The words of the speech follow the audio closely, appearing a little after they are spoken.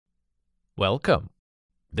Welcome.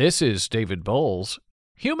 This is David Bowles'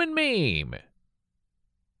 Human Meme.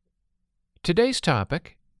 Today's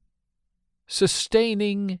topic,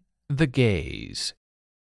 sustaining the gaze.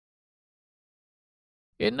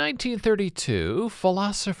 In 1932,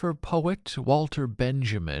 philosopher-poet Walter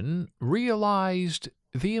Benjamin realized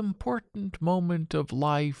the important moment of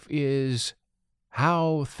life is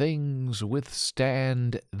how things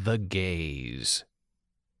withstand the gaze.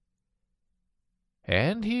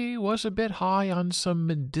 And he was a bit high on some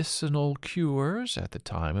medicinal cures at the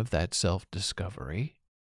time of that self-discovery.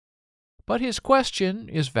 But his question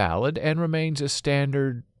is valid and remains a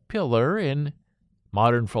standard pillar in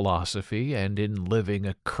modern philosophy and in living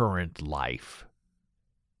a current life.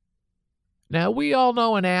 Now, we all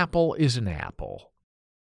know an apple is an apple.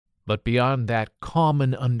 But beyond that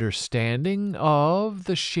common understanding of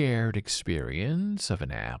the shared experience of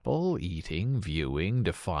an apple, eating, viewing,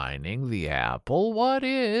 defining the apple, what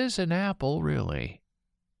is an apple really?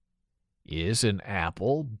 Is an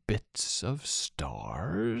apple bits of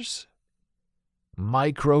stars?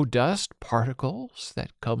 Microdust particles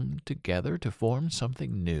that come together to form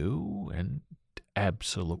something new and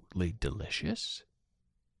absolutely delicious?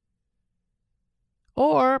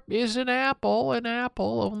 Or is an apple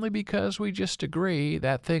only because we just agree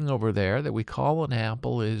that thing over there that we call an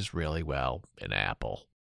apple is really, well, an apple?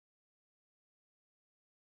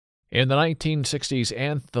 In the 1960s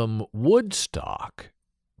anthem Woodstock,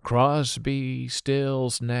 Crosby,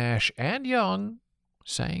 Stills, Nash, and Young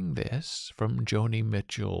sang this from Joni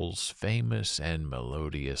Mitchell's famous and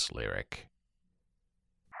melodious lyric.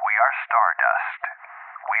 We are stardust.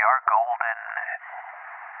 We are golden.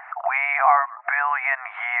 We are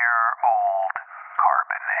billion-year-old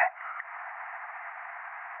carbon.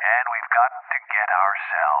 And we've got to get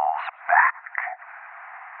ourselves back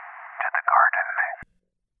to the garden.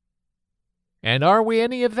 And are we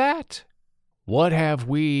any of that? What have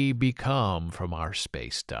we become from our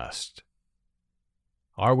space dust?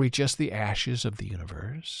 Are we just the ashes of the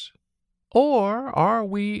universe? Or are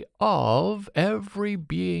we of every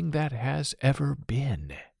being that has ever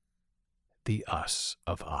been? The us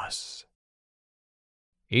of us.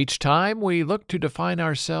 Each time we look to define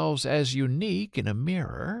ourselves as unique in a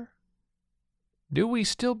mirror, do we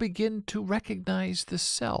still begin to recognize the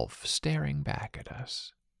self staring back at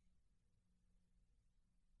us?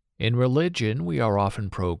 In religion, we are often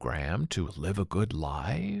programmed to live a good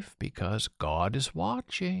life because God is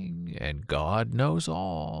watching and God knows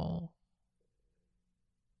all.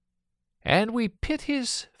 And we pit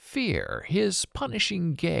his fear, his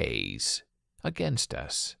punishing gaze, against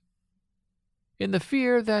us, in the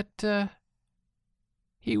fear that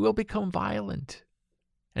he will become violent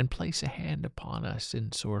and place a hand upon us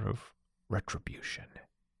in sort of retribution.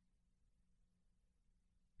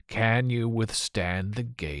 Can you withstand the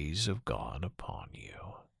gaze of God upon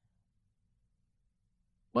you?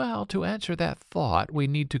 Well, to answer that thought, we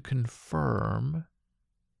need to confirm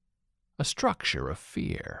a structure of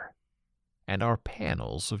fear and our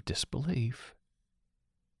panels of disbelief.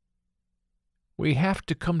 We have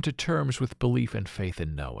to come to terms with belief and faith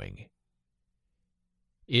in knowing.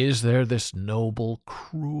 Is there this noble,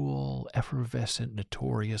 cruel, effervescent,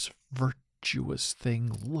 notorious, virtuous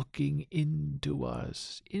thing looking into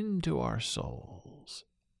us, into our souls,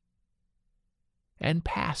 and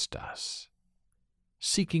past us,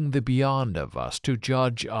 seeking the beyond of us to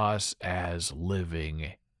judge us as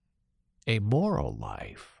living a moral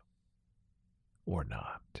life or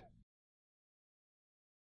not?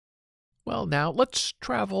 Well, now let's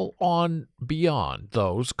travel on beyond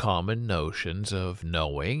those common notions of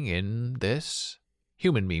knowing in this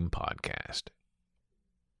Human Meme podcast.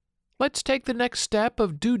 Let's take the next step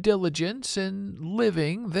of due diligence in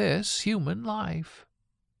living this human life.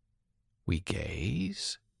 We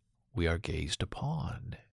gaze, we are gazed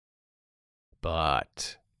upon.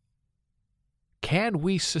 But can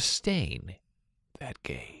we sustain that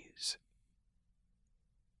gaze?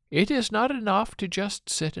 It is not enough to just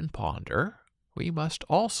sit and ponder. We must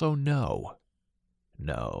also know,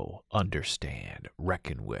 understand,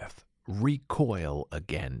 reckon with, recoil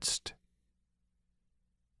against.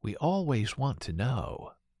 We always want to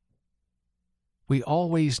know. We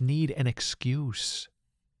always need an excuse.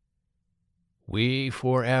 We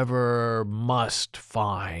forever must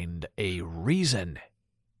find a reason.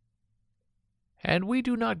 And we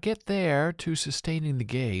do not get there to sustaining the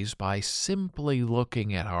gaze by simply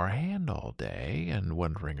looking at our hand all day and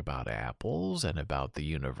wondering about apples and about the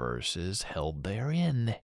universes held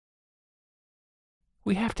therein.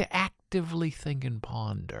 We have to actively think and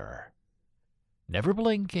ponder. Never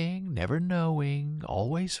blinking, never knowing,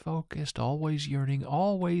 always focused, always yearning,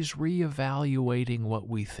 always reevaluating what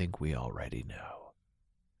we think we already know.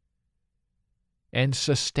 And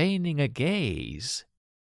sustaining a gaze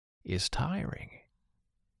is tiring.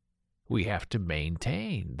 We have to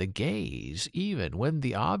maintain the gaze even when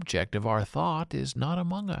the object of our thought is not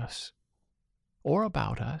among us or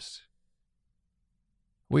about us.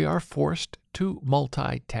 We are forced to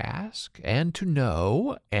multitask and to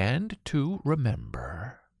know and to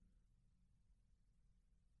remember.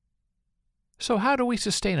 So how do we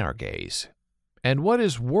sustain our gaze? And what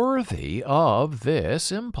is worthy of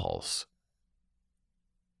this impulse?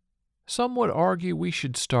 Some would argue we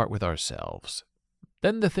should start with ourselves,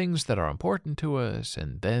 then the things that are important to us,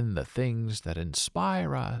 and then the things that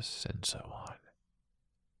inspire us, and so on.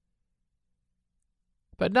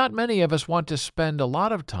 But not many of us want to spend a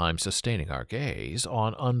lot of time sustaining our gaze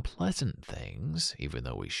on unpleasant things, even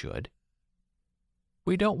though we should.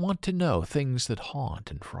 We don't want to know things that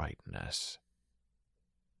haunt and frighten us.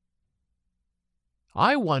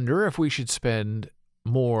 I wonder if we should spend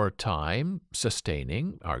more time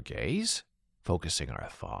sustaining our gaze, focusing our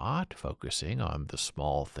thought, focusing on the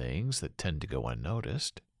small things that tend to go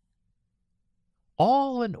unnoticed,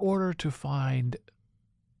 all in order to find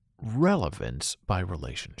relevance by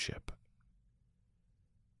relationship.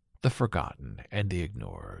 The forgotten and the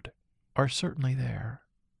ignored are certainly there,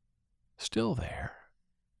 still there,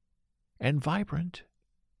 and vibrant,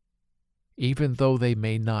 even though they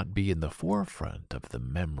may not be in the forefront of the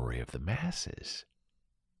memory of the masses.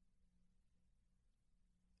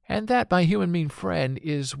 And that, my human being friend,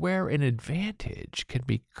 is where an advantage can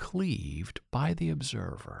be cleaved by the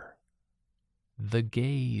observer, the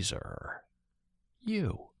gazer,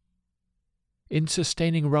 you, in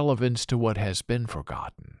sustaining relevance to what has been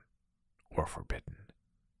forgotten or forbidden.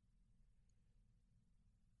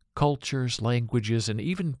 Cultures, languages, and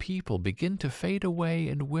even people begin to fade away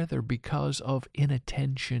and wither because of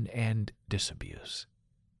inattention and disabuse.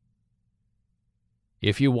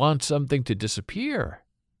 If you want something to disappear,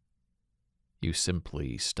 you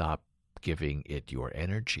simply stop giving it your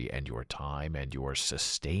energy and your time and your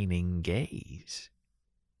sustaining gaze.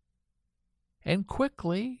 And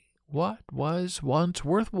quickly, what was once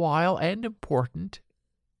worthwhile and important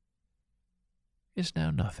is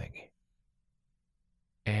now nothing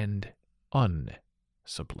and unsublime.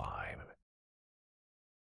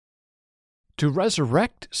 To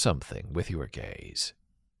resurrect something with your gaze,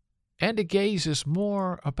 and a gaze is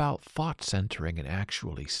more about thought centering and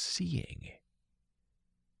actually seeing.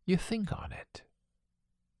 You think on it,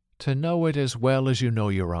 to know it as well as you know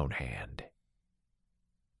your own hand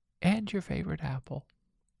and your favorite apple.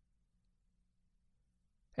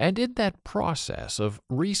 And in that process of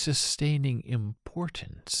resustaining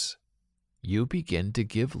importance, you begin to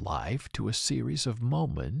give life to a series of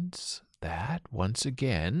moments that, once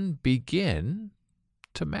again, begin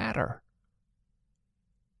to matter.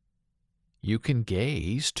 You can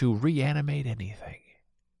gaze to reanimate anything.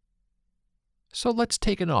 So let's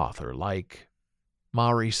take an author like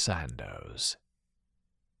Mari Sandoz.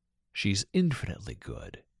 She's infinitely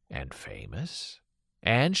good and famous,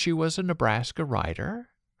 and she was a Nebraska writer.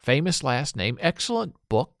 Famous last name, excellent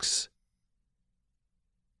books.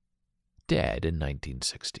 Dead in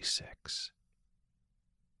 1966.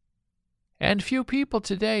 And few people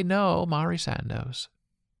today know Mari Sandoz.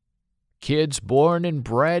 Kids born and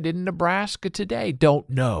bred in Nebraska today don't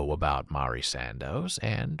know about Mari Sandoz,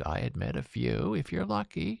 and I admit a few, if you're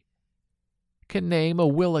lucky, can name a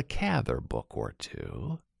Willa Cather book or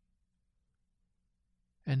two.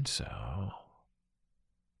 And so,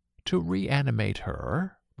 to reanimate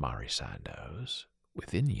her, Mari Sandoz,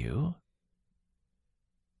 within you,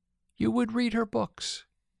 you would read her books.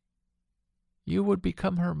 You would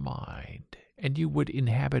become her mind, and you would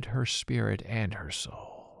inhabit her spirit and her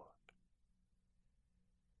soul.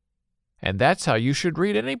 And that's how you should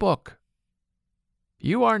read any book.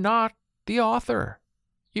 You are not the author.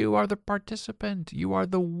 You are the participant. You are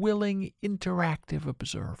the willing, interactive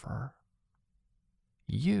observer.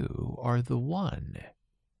 You are the one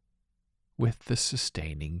with the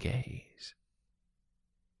sustaining gaze.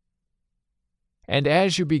 And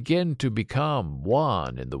as you begin to become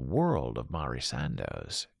one in the world of Mari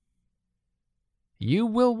Sandoz, you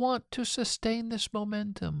will want to sustain this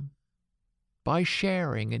momentum by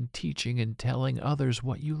sharing and teaching and telling others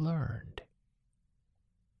what you learned.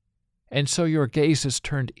 And so your gaze is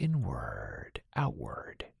turned inward,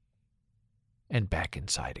 outward, and back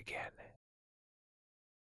inside again.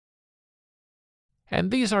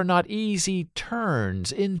 And these are not easy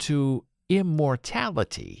turns into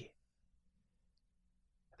immortality.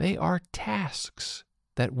 They are tasks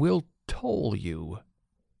that will toll you.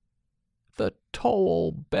 The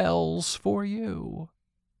toll bells for you.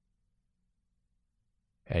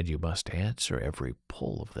 And you must answer every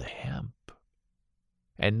pull of the hemp,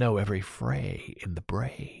 and know every fray in the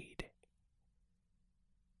braid,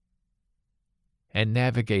 and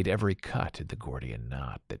navigate every cut in the Gordian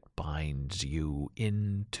knot that binds you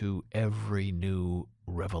into every new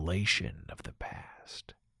revelation of the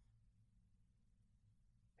past.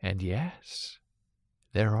 And yes,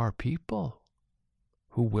 there are people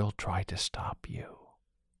who will try to stop you,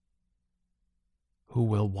 who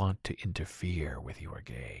will want to interfere with your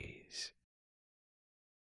gaze.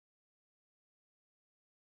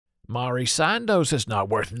 Mari Sandoz is not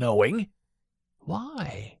worth knowing.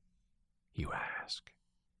 Why, you ask?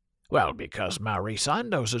 Well, because Mari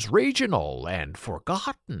Sandoz is regional and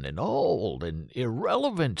forgotten and old and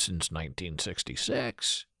irrelevant since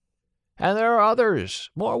 1966. And there are others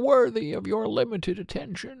more worthy of your limited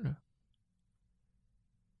attention.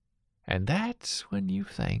 And that's when you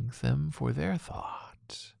thank them for their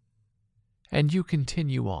thoughts, and you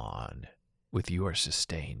continue on with your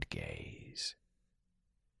sustained gaze.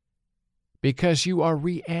 Because you are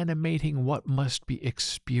reanimating what must be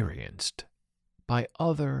experienced by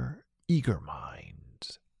other eager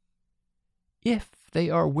minds, if they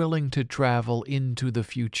are willing to travel into the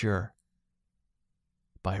future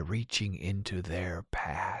by reaching into their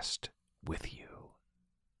past with you.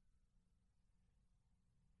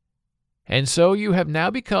 And so you have now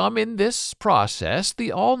become, in this process,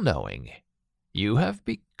 the all-knowing. You have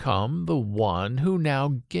become the one who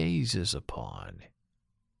now gazes upon,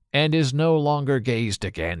 and is no longer gazed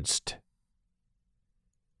against.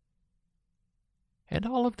 And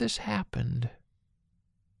all of this happened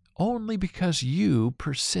only because you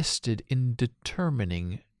persisted in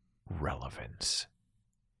determining relevance.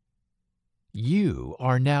 You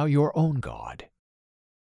are now your own God.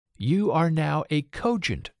 You are now a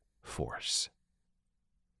cogent force.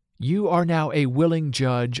 You are now a willing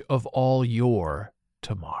judge of all your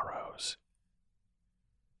tomorrows.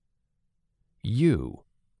 You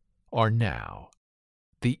are now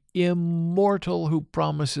the immortal who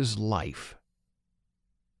promises life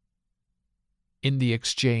in the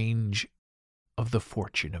exchange of the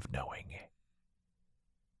fortune of knowing,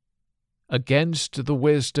 against the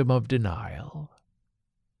wisdom of denial,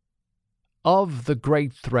 of the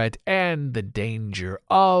great threat and the danger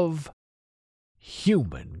of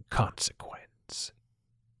human consequence.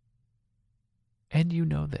 And you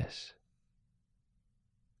know this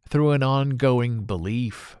through an ongoing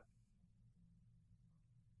belief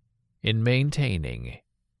in maintaining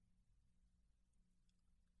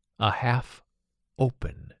a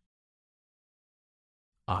half-open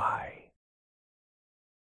eye.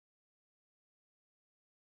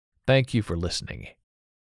 Thank you for listening.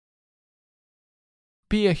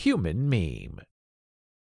 Be a human meme.